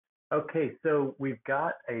Okay, so we've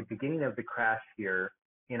got a beginning of the crash here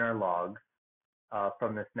in our logs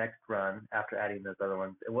from this next run after adding those other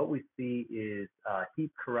ones. And what we see is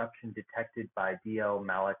heap corruption detected by DL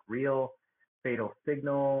malloc real, fatal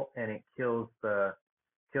signal, and it kills the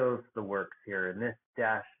works here. And this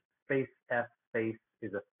dash space F space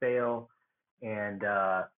is a fail, and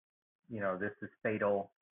this is fatal,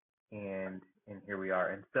 and here we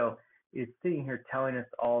are. And so it's sitting here telling us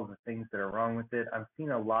all the things that are wrong with it. I'm seeing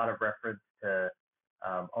a lot of reference to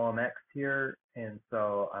OMX here, and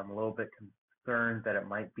so I'm a little bit concerned that it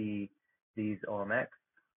might be these OMX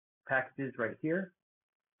packages right here.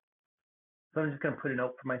 So I'm just going to put a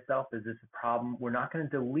note for myself. Is this a problem? We're not going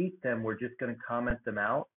to delete them. We're just going to comment them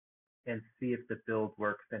out and see if the build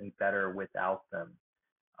works any better without them.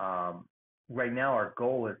 Right now, our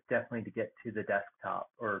goal is definitely to get to the desktop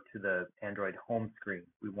or to the Android home screen.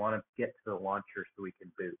 We want to get to the launcher so we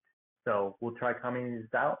can boot. So we'll try commenting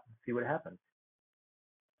these out and see what happens.